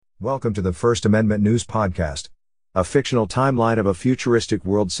Welcome to the First Amendment News Podcast, a fictional timeline of a futuristic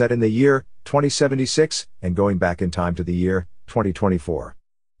world set in the year 2076 and going back in time to the year 2024.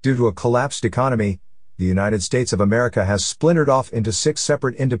 Due to a collapsed economy, the United States of America has splintered off into 6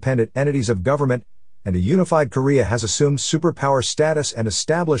 separate independent entities of government, and a unified Korea has assumed superpower status and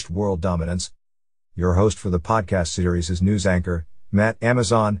established world dominance. Your host for the podcast series is news anchor Matt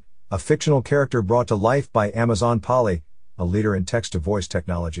Amazon, a fictional character brought to life by Amazon Polly, a leader in text-to-voice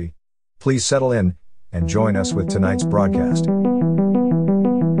technology. Please settle in and join us with tonight's broadcast.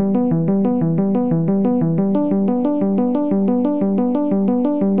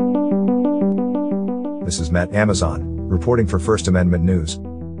 This is Matt Amazon, reporting for First Amendment News.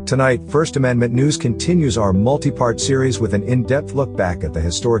 Tonight, First Amendment News continues our multi-part series with an in-depth look back at the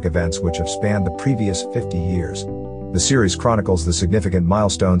historic events which have spanned the previous 50 years. The series chronicles the significant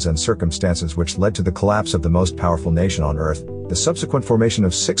milestones and circumstances which led to the collapse of the most powerful nation on Earth, the subsequent formation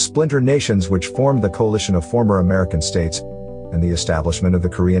of 6 splinter nations which formed the coalition of former American states, and the establishment of the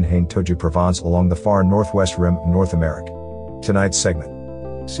Korean Haine-Toju Province along the far northwest rim of North America. Tonight's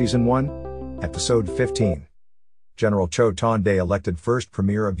segment. Season 1, Episode 15. General Choe Taun-dae elected first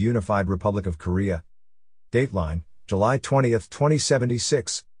Premier of Unified Republic of Korea. Dateline, July 20,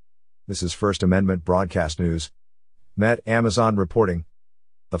 2076. This is First Amendment Broadcast News. Matt Amazon reporting.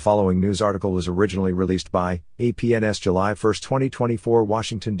 The following news article was originally released by APNS July 1, 2024,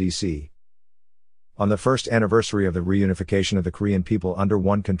 Washington, D.C. On the first anniversary of the reunification of the Korean people under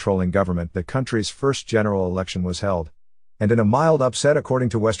one controlling government, the country's first general election was held. And in a mild upset according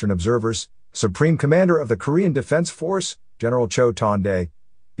to Western observers, Supreme Commander of the Korean Defense Force, General Choe Taun-dae,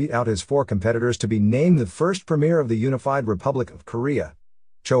 beat out his 4 competitors to be named the first Premier of the Unified Republic of Korea.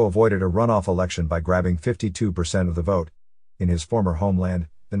 Choe avoided a runoff election by grabbing 52% of the vote. In his former homeland,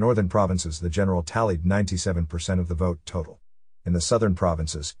 the northern provinces, the general tallied 97% of the vote total. In the southern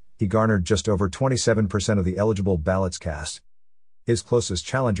provinces, he garnered just over 27% of the eligible ballots cast. His closest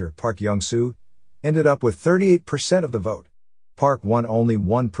challenger, Park Young-soo, ended up with 38% of the vote. Park won only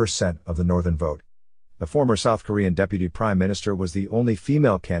 1% of the northern vote. The former South Korean deputy prime minister was the only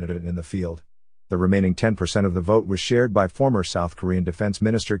female candidate in the field. The remaining 10% of the vote was shared by former South Korean Defense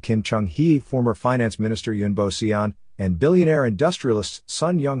Minister Kim Chung-hee, former Finance Minister Yoon Bo-seon, and billionaire industrialist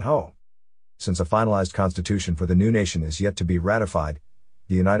Sun Young-ho. Since a finalized constitution for the new nation is yet to be ratified,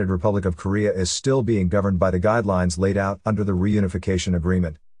 the United Republic of Korea is still being governed by the guidelines laid out under the reunification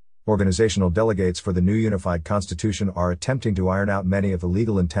agreement. Organizational delegates for the new unified constitution are attempting to iron out many of the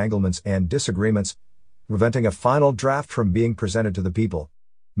legal entanglements and disagreements, preventing a final draft from being presented to the people.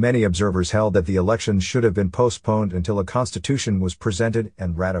 Many observers held that the elections should have been postponed until a constitution was presented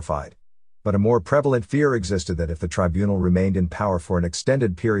and ratified. But a more prevalent fear existed that if the tribunal remained in power for an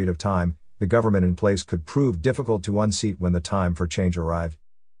extended period of time, the government in place could prove difficult to unseat when the time for change arrived.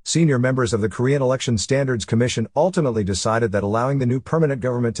 Senior members of the Korean Election Standards Commission ultimately decided that allowing the new permanent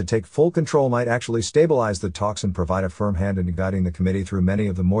government to take full control might actually stabilize the talks and provide a firm hand in guiding the committee through many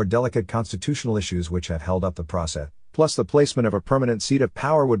of the more delicate constitutional issues which have held up the process. Plus, the placement of a permanent seat of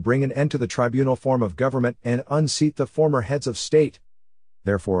power would bring an end to the tribunal form of government and unseat the former heads of state.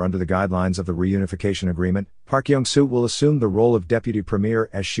 Therefore, under the guidelines of the reunification agreement, Park Young-soo will assume the role of deputy premier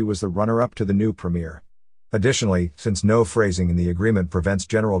as she was the runner-up to the new premier. Additionally, since no phrasing in the agreement prevents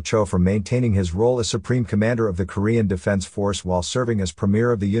General Choe from maintaining his role as Supreme Commander of the Korean Defense Force while serving as Premier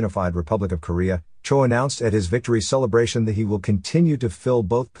of the Unified Republic of Korea, Choe announced at his victory celebration that he will continue to fill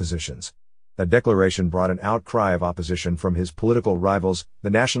both positions. The declaration brought an outcry of opposition from his political rivals, the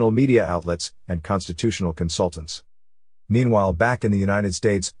national media outlets, and constitutional consultants. Meanwhile, back in the United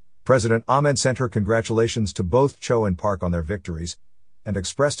States, President Ahmed sent her congratulations to both Choe and Park on their victories, and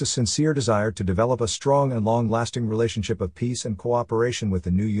expressed a sincere desire to develop a strong and long-lasting relationship of peace and cooperation with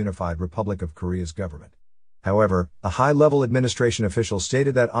the new Unified Republic of Korea's government. However, a high-level administration official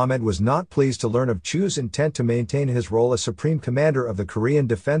stated that Ahmed was not pleased to learn of Choe's intent to maintain his role as Supreme Commander of the Korean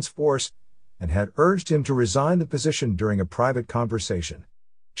Defense Force, and had urged him to resign the position during a private conversation.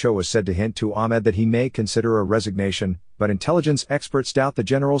 Choe was said to hint to Ahmed that he may consider a resignation, but intelligence experts doubt the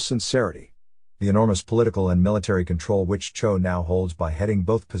general's sincerity. The enormous political and military control which Choe now holds by heading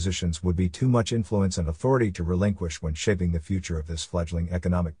both positions would be too much influence and authority to relinquish when shaping the future of this fledgling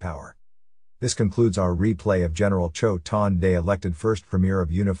economic power. This concludes our replay of General Choe Taun-dae elected first Premier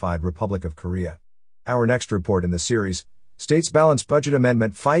of Unified Republic of Korea. Our next report in the series, States Balanced Budget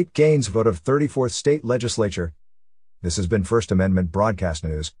Amendment Fight Gains Vote of 34th State Legislature. This has been First Amendment Broadcast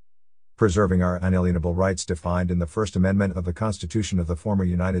News. Preserving our unalienable rights defined in the First Amendment of the Constitution of the former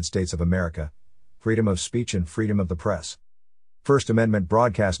United States of America. Freedom of speech and freedom of the press. First Amendment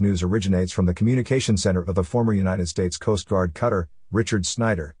Broadcast News originates from the Communication Center of the former United States Coast Guard cutter, Richard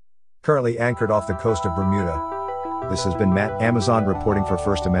Snyder. currently anchored off the coast of Bermuda. This has been Matt Amazon reporting for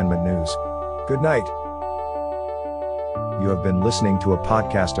First Amendment News. Good night. You have been listening to a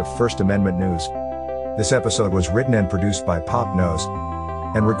podcast of First Amendment News. This episode was written and produced by Pop Knows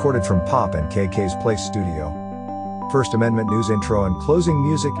and recorded from Pop and KK's Place Studio. First Amendment News intro and closing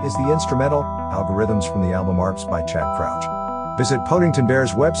music is the instrumental Algorithms from the album Arps by Chad Crouch. Visit Podington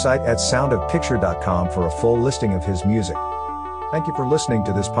Bear's website at soundofpicture.com for a full listing of his music. Thank you for listening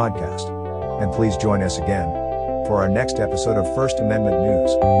to this podcast. And please join us again for our next episode of First Amendment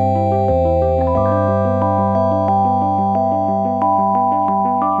News.